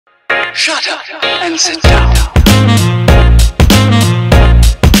Shut up and sit down.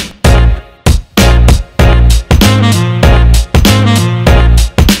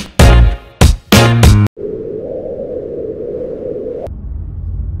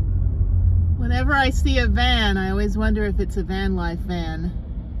 Whenever I see a van, I always wonder if it's a van life van.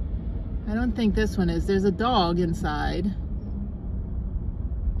 I don't think this one is. There's a dog inside.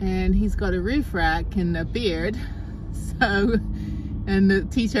 And he's got a roof rack and a beard. So, and the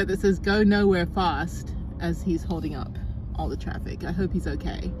t-shirt that says "Go nowhere fast" as he's holding up all the traffic. I hope he's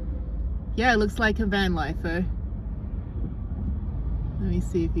okay. Yeah, it looks like a van lifer. Let me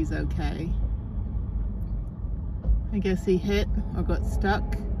see if he's okay. I guess he hit or got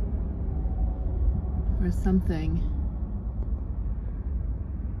stuck or something.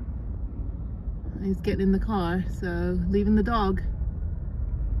 He's getting in the car, so leaving the dog.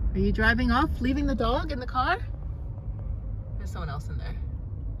 Are you driving off, leaving the dog in the car? There's someone else in there.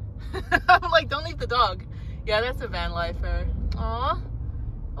 I'm like, don't leave the dog. Yeah, that's a van lifer. Aw,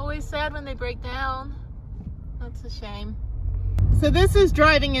 always sad when they break down. That's a shame. So this is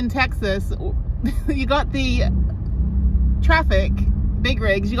driving in Texas. You got the traffic, big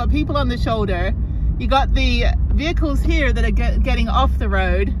rigs, you got people on the shoulder, you got the vehicles here that are getting off the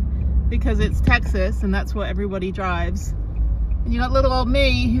road because it's Texas and that's what everybody drives. And you got little old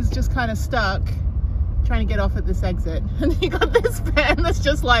me who's just kind of stuck trying to get off at this exit. And you got this van that's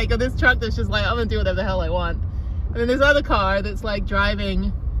just like, or this truck that's just like, I'm gonna do whatever the hell I want. And then this other car that's like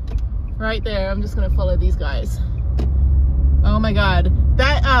driving right there. I'm just gonna follow these guys. Oh my God.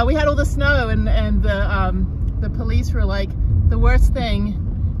 That we had all the snow and the police were like, the worst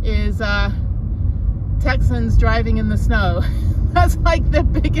thing is Texans driving in the snow. That's like the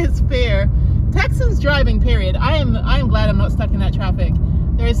biggest fear. Texans driving, period. I am glad I'm not stuck in that traffic.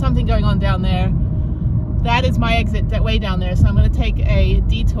 There is something going on down there. That is my exit way down there. So I'm going to take a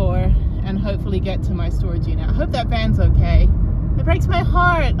detour and hopefully get to my storage unit. I hope that van's okay. It breaks my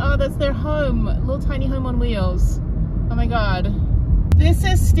heart. Oh, that's their home. A little tiny home on wheels. Oh my God. This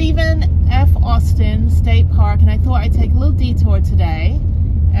is Stephen F. Austin State Park, and I thought I'd take a little detour today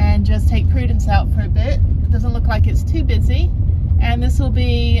and just take Prudence out for a bit. It doesn't look like it's too busy. And this will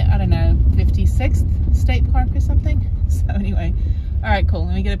be, I don't know, 56th State Park or something. So anyway, all right, cool.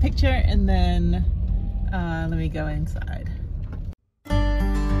 Let me get a picture and then let me go inside.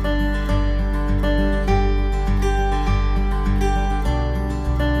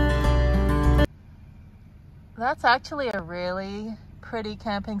 That's actually a really pretty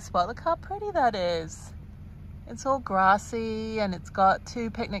camping spot. Look how pretty that is. It's all grassy and it's got 2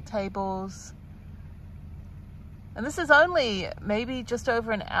 picnic tables. And this is only maybe just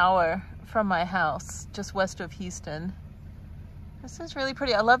over an hour from my house, just west of Houston. This is really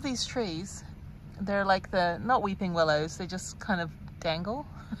pretty. I love these trees. They're like not weeping willows, they just kind of dangle.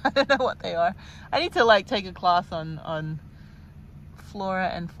 I don't know what they are. I need to like take a class on flora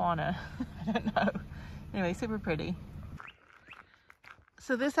and fauna. I don't know. Anyway, super pretty.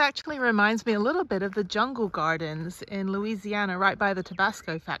 So this actually reminds me a little bit of the jungle gardens in Louisiana, right by the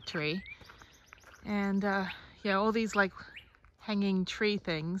Tabasco factory. And yeah, all these like hanging tree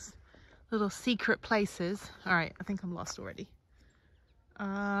things, little secret places. All right, I think I'm lost already.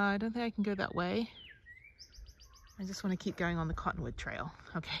 I don't think I can go that way. I just want to keep going on the Cottonwood Trail.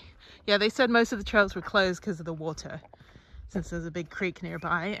 Okay. Yeah, they said most of the trails were closed because of the water, since there's a big creek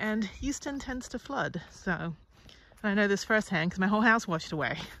nearby, and Houston tends to flood. So I know this firsthand because my whole house washed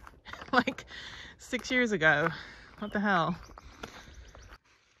away like 6 years ago. What the hell?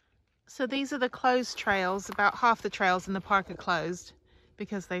 So these are the closed trails. About half the trails in the park are closed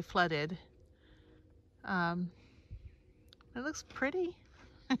because they flooded. It looks pretty.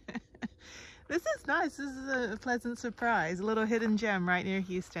 This is nice. This is a pleasant surprise. A little hidden gem right near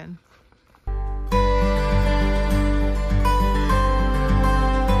Houston.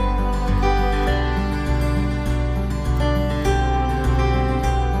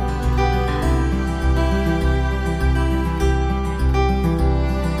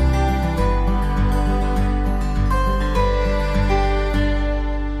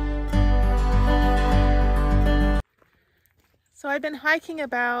 So I've been hiking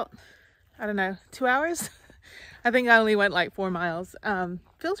about, I don't know, 2 hours. I think I only went like 4 miles.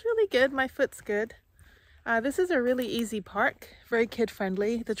 Feels really good. My foot's good. This is a really easy park, very kid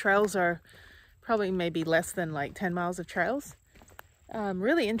friendly. The trails are probably maybe less than like 10 miles of trails.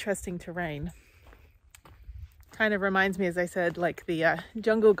 Really interesting terrain. Kind of reminds me, as I said, like the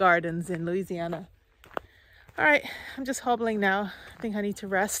jungle gardens in Louisiana. All right, I'm just hobbling now. I think I need to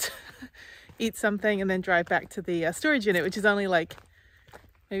rest. Eat something and then drive back to the storage unit, which is only like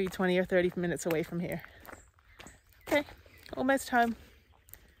maybe 20 or 30 minutes away from here. Okay, almost home.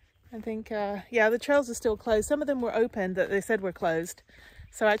 I think, yeah, the trails are still closed. Some of them were open that they said were closed.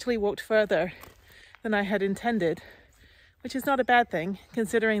 So I actually walked further than I had intended, which is not a bad thing,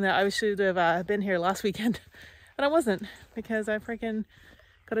 considering that I should have been here last weekend. And I wasn't, because I freaking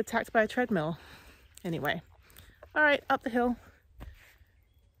got attacked by a treadmill. Anyway, all right, up the hill.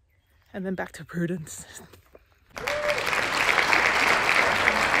 And then back to Prudence.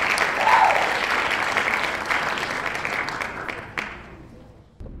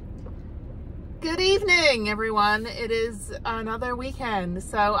 Good evening, everyone. It is another weekend,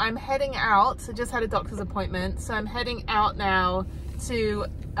 so I'm heading out. I just had a doctor's appointment, so I'm heading out now to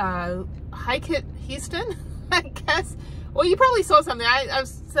hike at Houston, I guess. Well, you probably saw something. I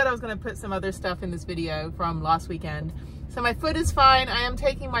said I was going to put some other stuff in this video from last weekend. So my foot is fine. I am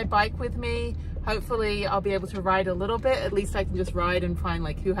taking my bike with me. Hopefully I'll be able to ride a little bit. At least I can just ride and find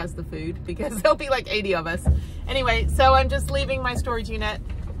like who has the food, because there'll be like 80 of us. Anyway, so I'm just leaving my storage unit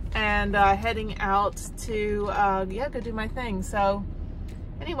and heading out to yeah, go do my thing. So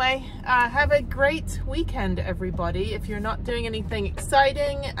anyway, have a great weekend, everybody. If you're not doing anything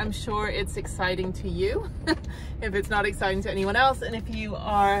exciting, I'm sure it's exciting to you. If it's not exciting to anyone else, and if you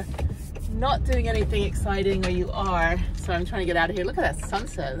are not doing anything exciting, or you are, so I'm trying to get out of here. Look at that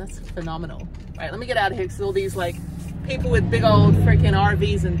sunset, that's phenomenal. All right, let me get out of here, because all these like people with big old freaking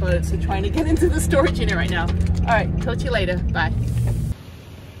RVs and boats are trying to get into the storage unit right now. All right, talk to you later, bye.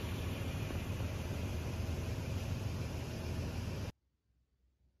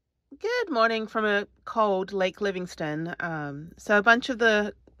 Good morning from a cold Lake Livingston. So a bunch of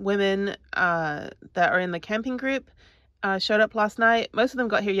the women that are in the camping group showed up last night. Most of them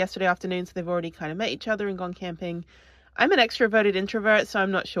got here yesterday afternoon, so they've already kind of met each other and gone camping. I'm an extroverted introvert, so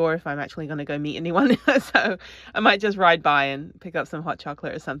I'm not sure if I'm actually going to go meet anyone. So I might just ride by and pick up some hot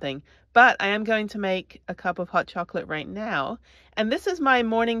chocolate or something. But I am going to make a cup of hot chocolate right now. And this is my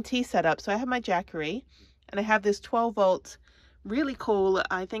morning tea setup. So I have my Jackery, and I have this 12 volt really cool,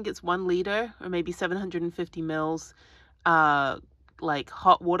 I think it's 1 liter or maybe 750 mils, like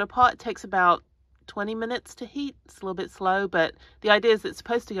hot water pot. It takes about 20 minutes to heat. It's a little bit slow, but the idea is it's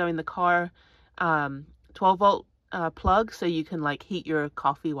supposed to go in the car 12 volt plug, so you can like heat your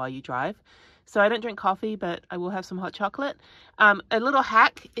coffee while you drive. So I don't drink coffee, but I will have some hot chocolate. A little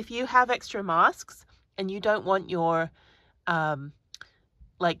hack: if you have extra masks and you don't want your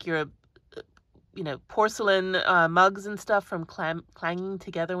like your porcelain mugs and stuff from clanging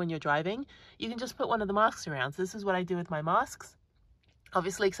together when you're driving, you can just put one of the masks around. So this is what I do with my masks,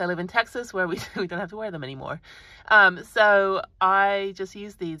 obviously, because I live in Texas, where we don't have to wear them anymore. So I just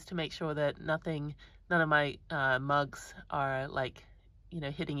use these to make sure that none of my mugs are like,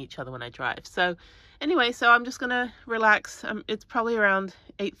 hitting each other when I drive. So anyway, so I'm just gonna relax. It's probably around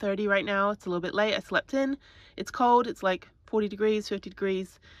 8:30 right now. It's a little bit late. I slept in. It's cold. It's like 40 degrees, 50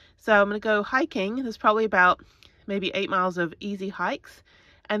 degrees. So I'm going to go hiking. There's probably about maybe 8 miles of easy hikes.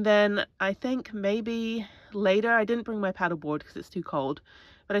 And then I think maybe later, I didn't bring my paddleboard because it's too cold,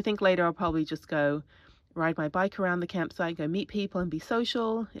 but I think later I'll probably just go ride my bike around the campsite, go meet people and be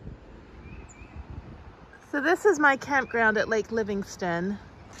social. So this is my campground at Lake Livingston.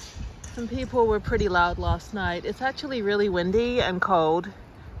 Some people were pretty loud last night. It's actually really windy and cold,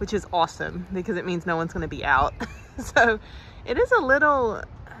 which is awesome because it means no one's going to be out. So it is a little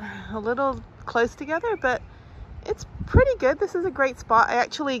close together, but it's pretty good. This is a great spot. I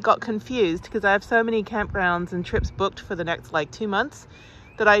actually got confused because I have so many campgrounds and trips booked for the next like 2 months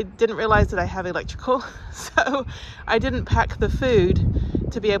that I didn't realize that I have electrical. So I didn't pack the food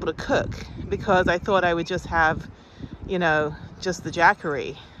to be able to cook because I thought I would just have, just the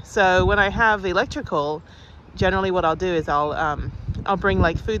Jackery. So when I have electrical, generally what I'll do is I'll bring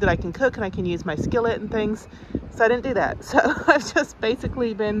like food that I can cook and I can use my skillet and things. So I didn't do that. So I've just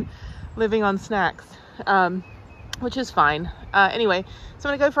basically been living on snacks, which is fine. Anyway, so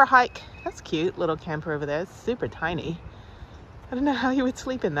I'm gonna go for a hike. That's cute, little camper over there. It's super tiny. I don't know how you would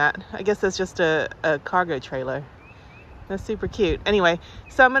sleep in that. I guess that's just a cargo trailer. That's super cute. Anyway,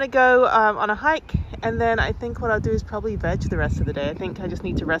 so I'm gonna go on a hike, and then I think what I'll do is probably veg the rest of the day. I think I just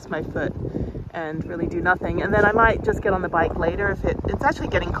need to rest my foot and really do nothing. And then I might just get on the bike later if it's actually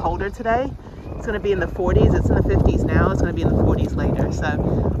getting colder today. It's going to be in the 40s. It's in the 50s now. It's going to be in the 40s later.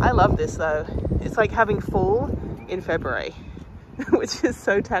 So I love this though. It's like having fall in February, which is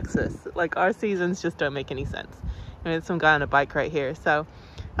so Texas. Like our seasons just don't make any sense. There's some guy on a bike right here. So,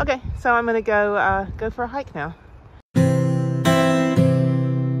 okay. So I'm going to go for a hike now.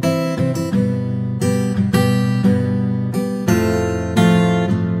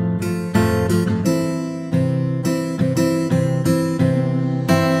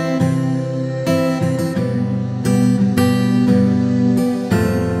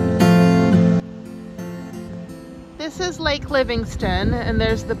 this is Lake Livingston, and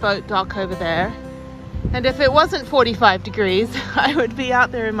there's the boat dock over there. And if it wasn't 45 degrees, I would be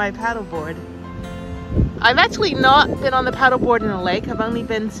out there in my paddleboard. I've actually not been on the paddleboard in a lake. I've only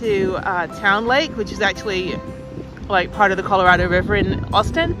been to Town Lake, which is actually like part of the Colorado River in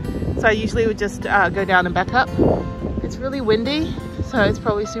Austin. So I usually would just go down and back up. It's really windy, so it's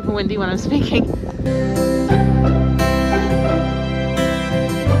probably super windy when I'm speaking.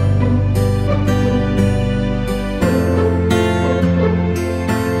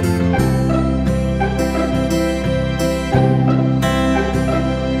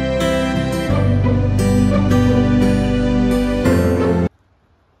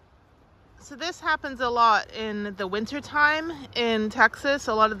 So this happens a lot in the winter time in Texas.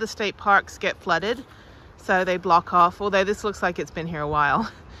 A lot of the state parks get flooded, so they block off, although this looks like it's been here a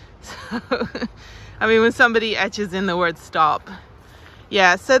while. So, I mean, when somebody etches in the word stop.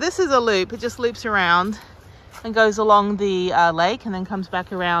 Yeah, so this is a loop. It just loops around and goes along the lake and then comes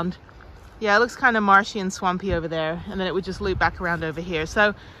back around. Yeah, it looks kind of marshy and swampy over there, and then it would just loop back around over here. So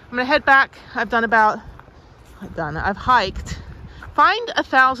I'm gonna head back. I've hiked. Find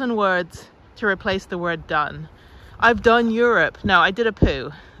 1,000 words to replace the word done. I've done Europe. No, I did a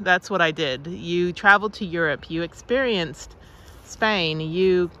poo. That's what I did. You traveled to Europe. You experienced Spain.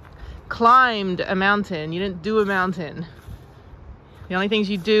 You climbed a mountain. You didn't do a mountain. The only things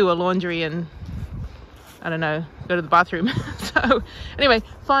you do are laundry and, I don't know, go to the bathroom. So anyway,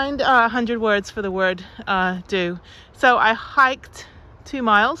 find 100 words for the word do. So I hiked 2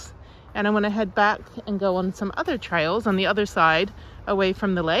 miles, and I'm going to head back and go on some other trails on the other side away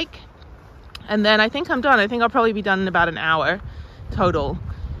from the lake. And then I think I'm done. I think I'll probably be done in about an hour total.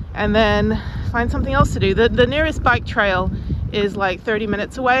 And then find something else to do. The nearest bike trail is like 30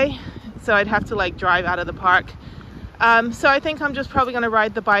 minutes away. So I'd have to like drive out of the park. So I think I'm just probably going to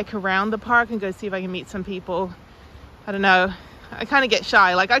ride the bike around the park and go see if I can meet some people. I don't know. I kind of get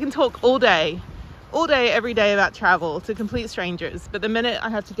shy. Like I can talk all day, every day about travel to complete strangers. But the minute I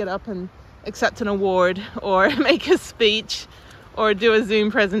have to get up and accept an award or make a speech or do a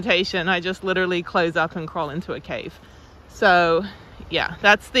Zoom presentation, I just literally close up and crawl into a cave. So yeah,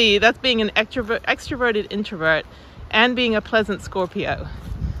 that's being an extroverted introvert and being a pleasant Scorpio.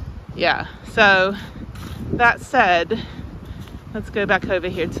 Yeah, so that said, let's go back over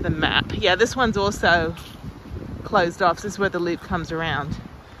here to the map. Yeah, this one's also closed off. This is where the loop comes around.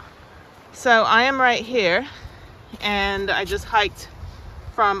 So I am right here, and I just hiked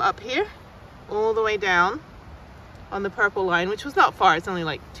from up here all the way down on the purple line, which was not far. It's only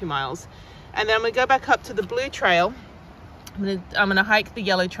like 2 miles. And then I'm gonna go back up to the blue trail. I'm gonna hike the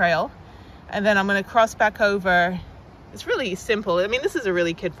yellow trail, and then I'm gonna cross back over. It's really simple. I mean, this is a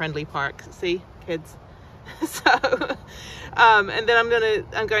really kid-friendly park. See, kids. So, and then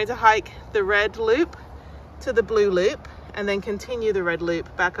I'm going to hike the red loop to the blue loop, and then continue the red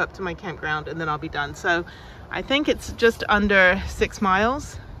loop back up to my campground, and then I'll be done. So I think it's just under 6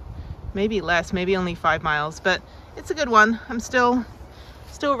 miles, maybe less, maybe only 5 miles, but it's a good one. I'm still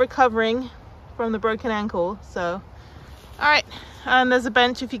recovering from the broken ankle. So all right, and there's a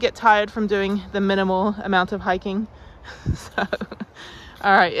bench if you get tired from doing the minimal amount of hiking. So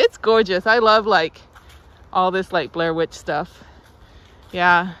all right, it's gorgeous. I love like all this like Blair Witch stuff.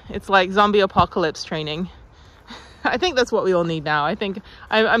 Yeah, it's like zombie apocalypse training. I think that's what we all need now. I think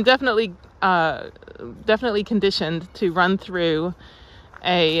I'm definitely conditioned to run through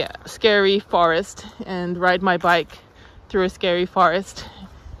a scary forest and ride my bike through a scary forest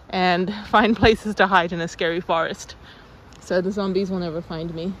and find places to hide in a scary forest, so the zombies will never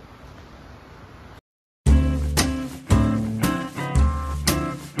find me.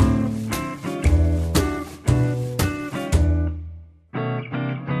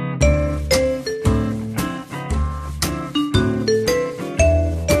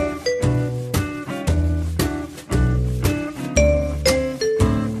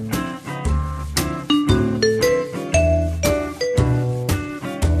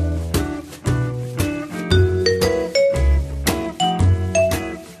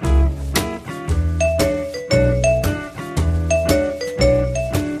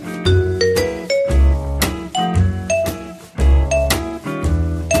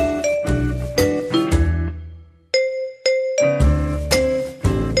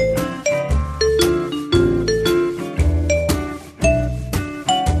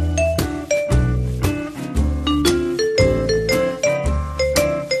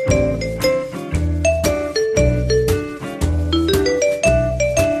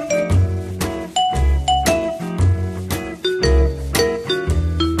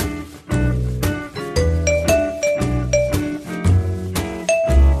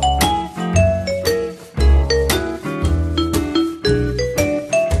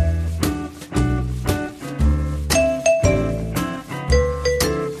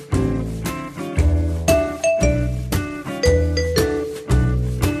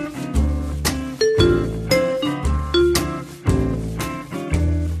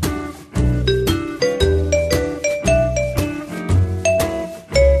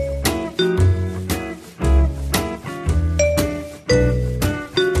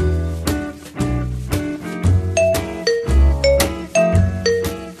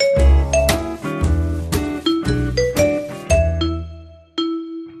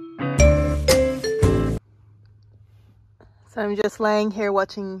 I'm just laying here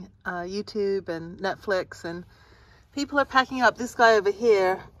watching YouTube and Netflix, and people are packing up. This guy over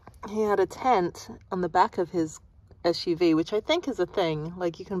here, he had a tent on the back of his SUV, which I think is a thing.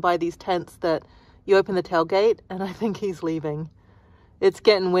 Like, you can buy these tents that you open the tailgate, and I think he's leaving. It's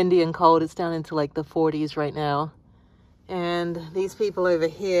getting windy and cold. It's down into like the 40s right now. And these people over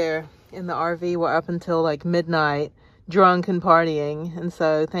here in the RV were up until like midnight, drunk and partying. And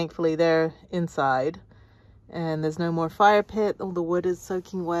so thankfully they're inside. And there's no more fire pit. All the wood is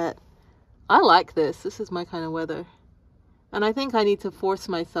soaking wet. I like this. This is my kind of weather. And I think I need to force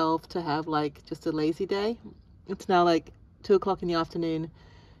myself to have like just a lazy day. It's now like 2 o'clock in the afternoon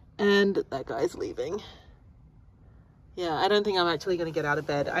and that guy's leaving. Yeah, I don't think I'm actually going to get out of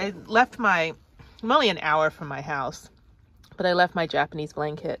bed. I'm only an hour from my house, but I left my Japanese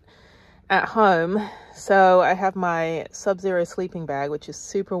blanket at home. So I have my Sub-Zero sleeping bag, which is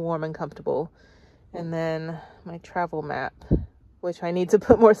super warm and comfortable. And then my travel map, which I need to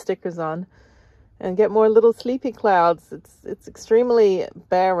put more stickers on and get more little sleepy clouds. It's extremely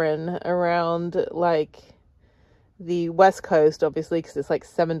barren around like the West Coast, obviously, because it's like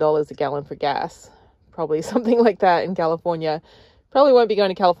 $7 a gallon for gas. Probably something like that in California. Probably won't be going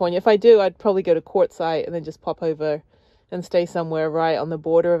to California. If I do, I'd probably go to Quartzsite and then just pop over and stay somewhere right on the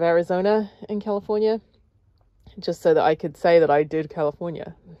border of Arizona and California, just so that I could say that I did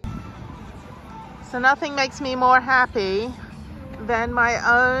California. So nothing makes me more happy than my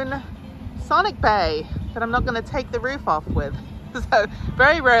own Sonic bay that I'm not going to take the roof off with. So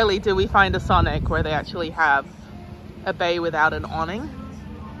very rarely do we find a Sonic where they actually have a bay without an awning.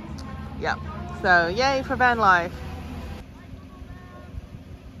 Yep. So yay for van life.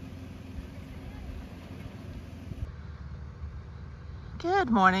 Good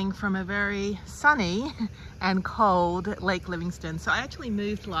morning from a very sunny and cold Lake Livingston. So I actually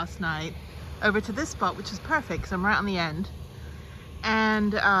moved last night over to this spot, which is perfect because I'm right on the end.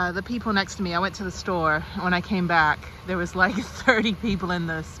 And the people next to me, I went to the store. When I came back, there was like 30 people in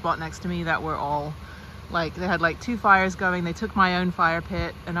the spot next to me that were all like, they had like 2 fires going. They took my own fire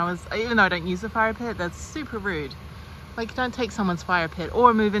pit, and even though I don't use the fire pit, that's super rude. Like, don't take someone's fire pit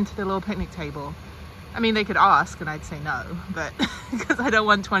or move into their little picnic table. I mean, they could ask and I'd say no, but because I don't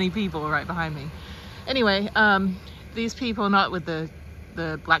want 20 people right behind me. Anyway, these people, not with the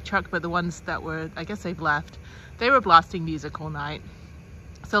black truck, but the ones that were, I guess they've left, they were blasting music all night.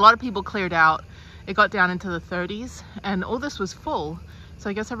 So a lot of people cleared out. It got down into the 30s and all this was full. So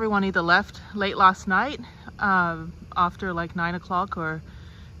I guess everyone either left late last night after like 9 o'clock, or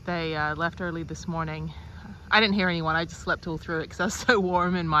they left early this morning. I didn't hear anyone. I just slept all through it because I was so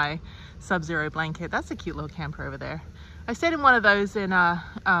warm in my Sub-Zero blanket. That's a cute little camper over there. I stayed in one of those in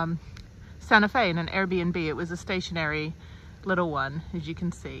Santa Fe in an Airbnb. It was a stationary little one, as you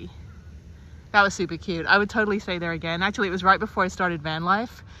can see. That was super cute. I would totally stay there again. Actually, it was right before I started van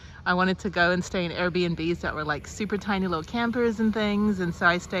life. I wanted to go and stay in Airbnbs that were like super tiny little campers and things. And so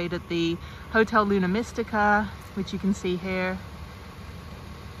I stayed at the Hotel Luna Mystica, which you can see here.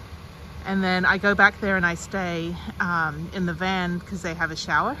 And then I go back there and I stay in the van because they have a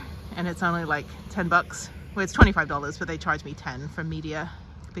shower and it's only like 10 bucks. Well, it's $25, but they charge me 10 for media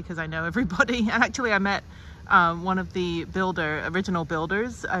because I know everybody. And actually I met one of the original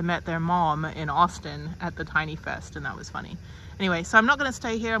builders. I met their mom in Austin at the Tiny Fest, and that was funny. Anyway, so I'm not going to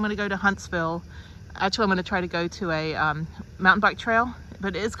stay here. I'm going to go to Huntsville. Actually, I'm going to try to go to a mountain bike trail,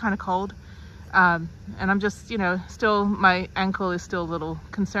 but it is kind of cold. And I'm just, you know, still, my ankle is still a little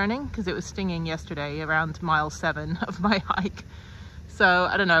concerning because it was stinging yesterday around mile 7 of my hike. So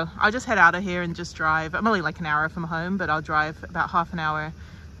I don't know. I'll just head out of here and just drive. I'm only like an hour from home, but I'll drive about half an hour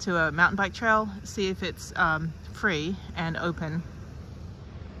to a mountain bike trail, see if it's free and open.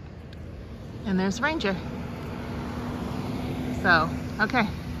 And there's Ranger. So, okay,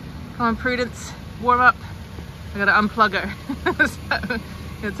 come on Prudence, warm up. I gotta unplug her. So, I'm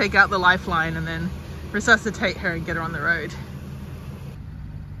gonna take out the lifeline and then resuscitate her and get her on the road.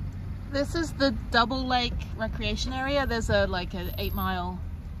 This is the Double Lake Recreation Area. There's like an 8-mile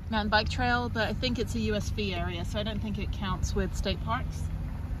mountain bike trail, but I think it's a US fee area, so I don't think it counts with state parks.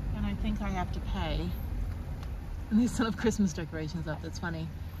 And I think I have to pay. And they still have Christmas decorations up, that's funny.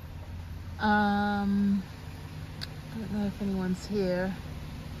 I don't know if anyone's here.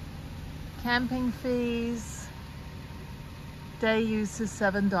 Camping fees. Day use is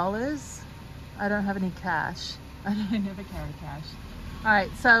 $7. I don't have any cash. I never carry cash. All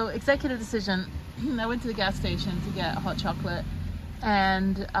right, so executive decision. I went to the gas station to get hot chocolate,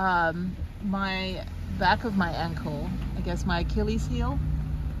 and my back of my ankle, I guess my Achilles heel,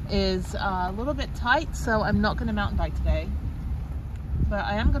 is a little bit tight, so I'm not going to mountain bike today. but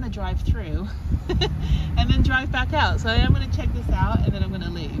I am going to drive through and then drive back out. So I am going to check this out and then I'm going to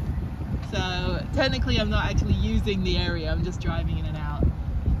leave. So technically I'm not actually using the area, I'm just driving in and out.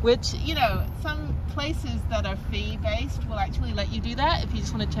 Which, you know, some places that are fee-based will actually let you do that if you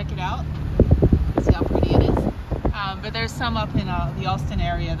just want to check it out. See how pretty it is. But there's some up in the Austin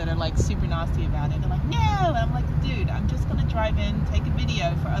area that are like super nasty about it. They're like, no! And I'm like, dude, I'm just going to drive in, take a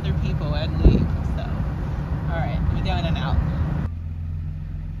video for other people and leave. So, alright, let me go in and out.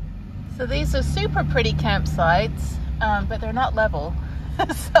 So these are super pretty campsites, but they're not level.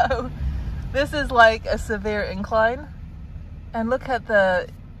 So this is like a severe incline. And look at the,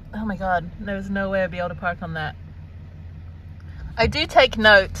 oh my god, there's no way I'd be able to park on that. I do take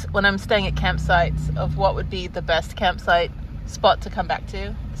note when I'm staying at campsites of what would be the best campsite spot to come back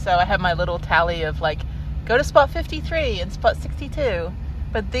to. So I have my little tally of like, go to spot 53 and spot 62.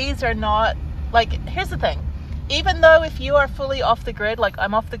 But these are not, like, here's the thing. Even though if you are fully off the grid, like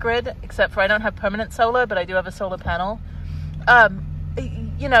I'm off the grid, except for I don't have permanent solar, but I do have a solar panel.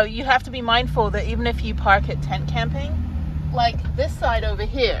 You know, you have to be mindful that even if you park at tent camping, like this side over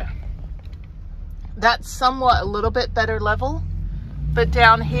here, that's somewhat a little bit better level. But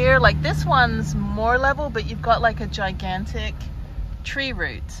down here, like this one's more level, but you've got like a gigantic tree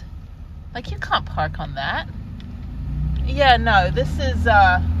root. Like you can't park on that. Yeah, no, this is,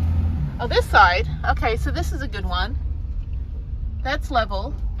 oh, this side. Okay, so this is a good one. That's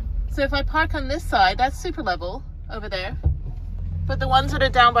level. So if I park on this side, that's super level over there. But the ones that are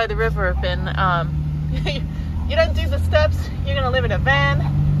down by the river have been, you don't do the steps, you're gonna live in a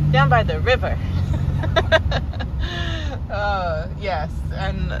van down by the river. Yes,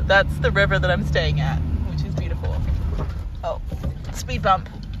 and that's the river that I'm staying at, which is beautiful. Oh, speed bump.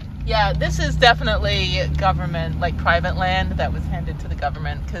 Yeah, this is definitely government, like private land that was handed to the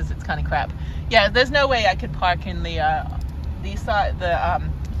government because it's kind of crap. Yeah, there's no way I could park in the side,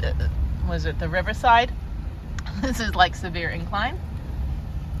 was it the riverside? This is like severe incline.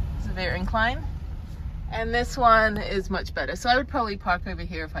 Severe incline. And this one is much better. So I would probably park over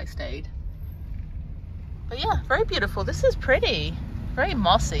here if I stayed. But yeah, very beautiful. This is pretty. Very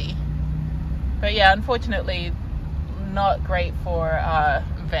mossy. But yeah, unfortunately, not great for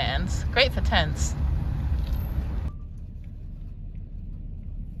vans. Great for tents.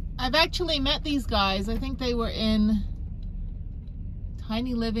 I've actually met these guys. I think they were in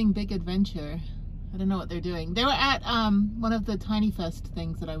Tiny Living Big Adventure. I don't know what they're doing. They were at one of the Tiny Fest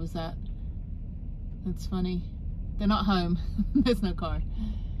things that I was at. That's funny. They're not home. There's no car.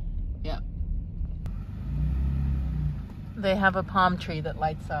 Yeah. They have a palm tree that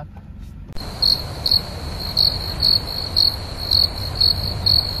lights up.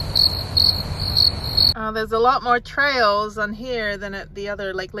 There's a lot more trails on here than at the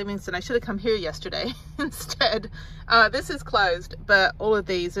other Lake Livingston. I should have come here yesterday instead. This is closed, but all of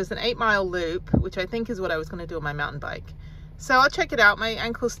these, there's an 8-mile loop, which I think is what I was going to do on my mountain bike. So I'll check it out. My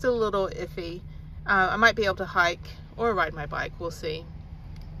ankle's still a little iffy. I might be able to hike or ride my bike, we'll see.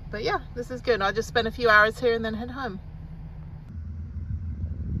 But yeah, this is good. I'll just spend a few hours here and then head home.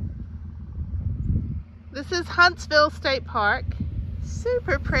 This is Huntsville State Park.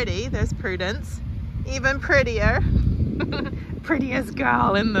 Super pretty. There's Prudence. Even prettier. Prettiest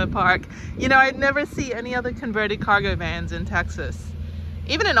girl in the park. You know, I'd never see any other converted cargo vans in Texas.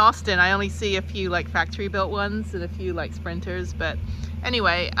 Even in Austin, I only see a few like factory built ones and a few like Sprinters. But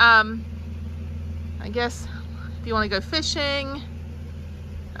anyway, I guess if you want to go fishing,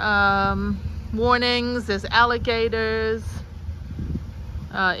 warnings, there's alligators,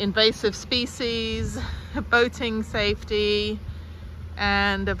 invasive species, boating safety,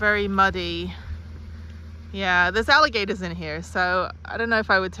 and a very muddy, yeah, there's alligators in here, so I don't know if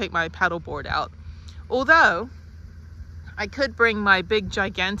I would take my paddleboard out. Although, I could bring my big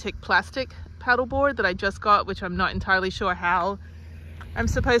gigantic plastic paddleboard that I just got, which I'm not entirely sure how I'm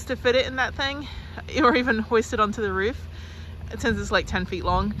supposed to fit it in that thing, or even hoist it onto the roof, since it's like 10 feet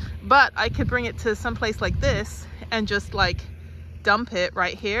long. But I could bring it to some place like this and just like dump it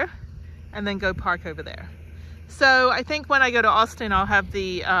right here and then go park over there. So I think when I go to Austin, I'll have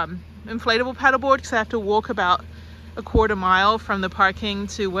the inflatable paddleboard, because I have to walk about a quarter mile from the parking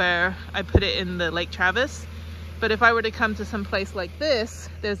to where I put it in the Lake Travis. But if I were to come to some place like this,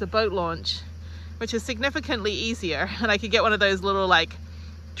 there's a boat launch, which is significantly easier, and I could get one of those little like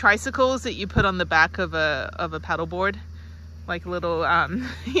tricycles that you put on the back of a paddleboard, like little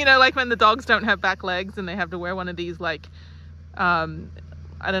you know, like when the dogs don't have back legs and they have to wear one of these like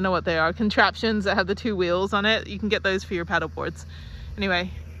I don't know what they are, contraptions that have the 2 wheels on it. You can get those for your paddleboards. Anyway,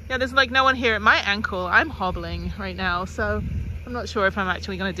 yeah, there's like no one here. My ankle, I'm hobbling right now, so I'm not sure if I'm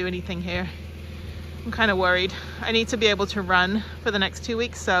actually going to do anything here. I'm kind of worried. I need to be able to run for the next 2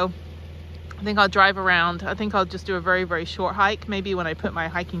 weeks, so I think I'll drive around. I think I'll just do a very, very short hike, maybe when I put my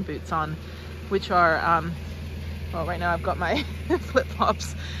hiking boots on, which are, well, right now I've got my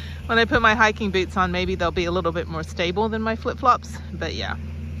flip-flops. When I put my hiking boots on, maybe they'll be a little bit more stable than my flip-flops, but yeah.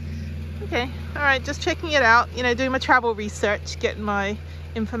 Okay, all right, just checking it out, you know, doing my travel research, getting my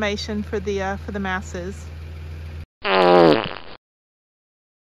information for the masses.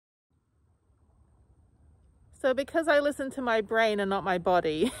 So because I listen to my brain and not my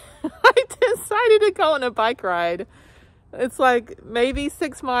body, I decided to go on a bike ride. It's like maybe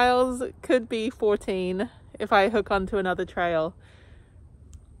 6 miles, could be 14 if I hook onto another trail.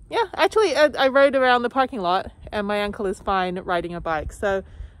 Yeah, actually I rode around the parking lot and my ankle is fine riding a bike. So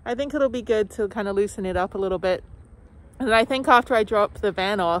I think it'll be good to kind of loosen it up a little bit. And I think after I drop the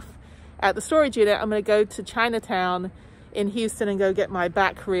van off at the storage unit, I'm going to go to Chinatown in Houston and go get my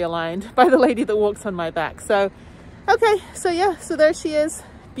back realigned by the lady that walks on my back. So, okay, so yeah, so there she is.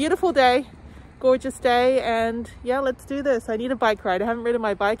 Beautiful day, gorgeous day, and yeah, let's do this. I need a bike ride. I haven't ridden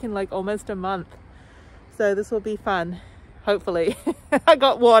my bike in like almost a month. So this will be fun, hopefully. I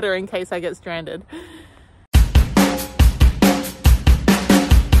got water in case I get stranded.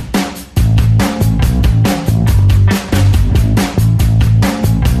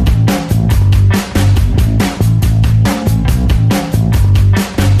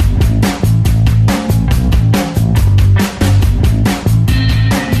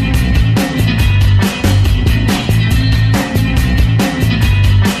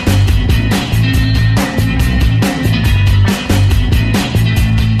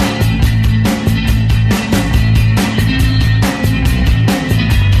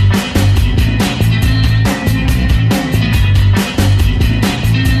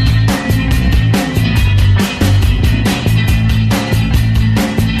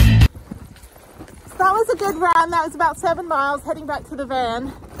 That was about 7 miles heading back to the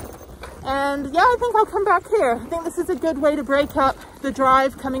van, and yeah, I think I'll come back here. I think this is a good way to break up the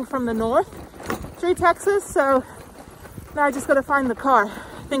drive coming from the north through Texas. So now I just got to find the car.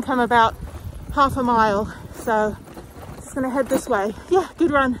 I think I'm about half a mile, so just gonna head this way. Yeah,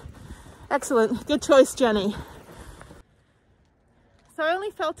 good run, excellent, good choice, Jenny. So I only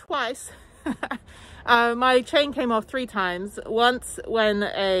fell twice. My chain came off 3 times. Once when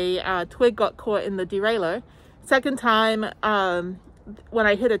a twig got caught in the derailleur. Second time when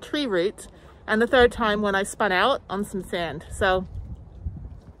I hit a tree root. And the third time when I spun out on some sand. So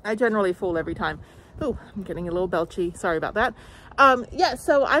I generally fall every time. Oh, I'm getting a little belchy. Sorry about that. Yeah,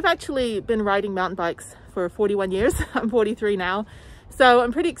 so I've actually been riding mountain bikes for 41 years. I'm 43 now. So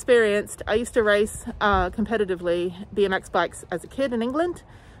I'm pretty experienced. I used to race competitively BMX bikes as a kid in England.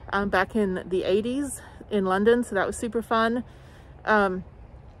 Back in the 80s in London, so that was super fun. Yeah,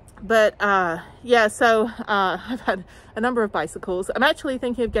 so I've had a number of bicycles. I'm actually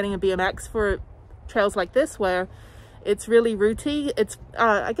thinking of getting a BMX for trails like this where it's really rooty. It's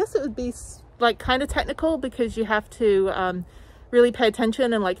I guess it would be like kind of technical because you have to really pay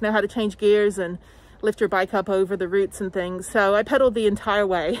attention and like know how to change gears and lift your bike up over the roots and things. So I pedaled the entire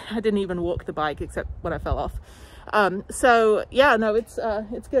way. I didn't even walk the bike except when I fell off. So yeah, no, it's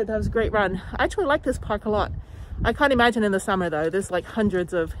good. That was a great run. I actually like this park a lot. I can't imagine in the summer though. There's like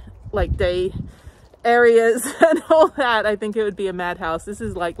hundreds of like day areas and all that. I think it would be a madhouse. This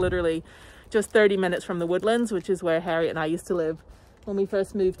is like literally just 30 minutes from the Woodlands, which is where Harriette and I used to live when we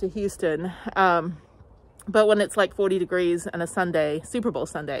first moved to Houston. But when it's like 40 degrees and a Sunday, Super Bowl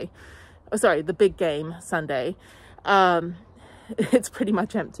Sunday, oh sorry, the big game Sunday, it's pretty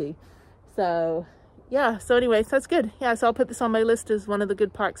much empty. So yeah, so anyways, that's good. Yeah, so I'll put this on my list as one of the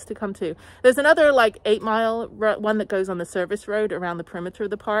good parks to come to. There's another like 8 mile one that goes on the service road around the perimeter of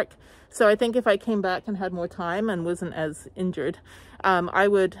the park. So I think if I came back and had more time and wasn't as injured, I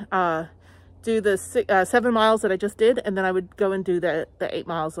would do the 7 miles that I just did, and then I would go and do the 8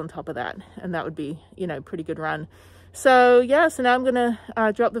 miles on top of that. And that would be, you know, pretty good run. So yeah, so now I'm gonna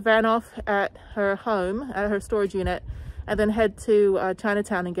drop the van off at her home, at her storage unit, and then head to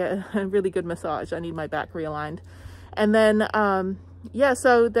Chinatown and get a really good massage. I need my back realigned. And then, yeah,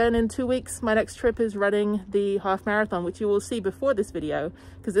 so then in 2 weeks, my next trip is running the half marathon, which you will see before this video,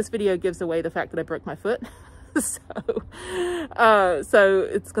 because this video gives away the fact that I broke my foot. So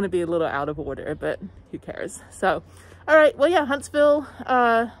it's going to be a little out of order, but who cares? So, all right, well, yeah, Huntsville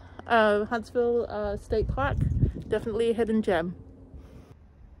State Park, definitely a hidden gem.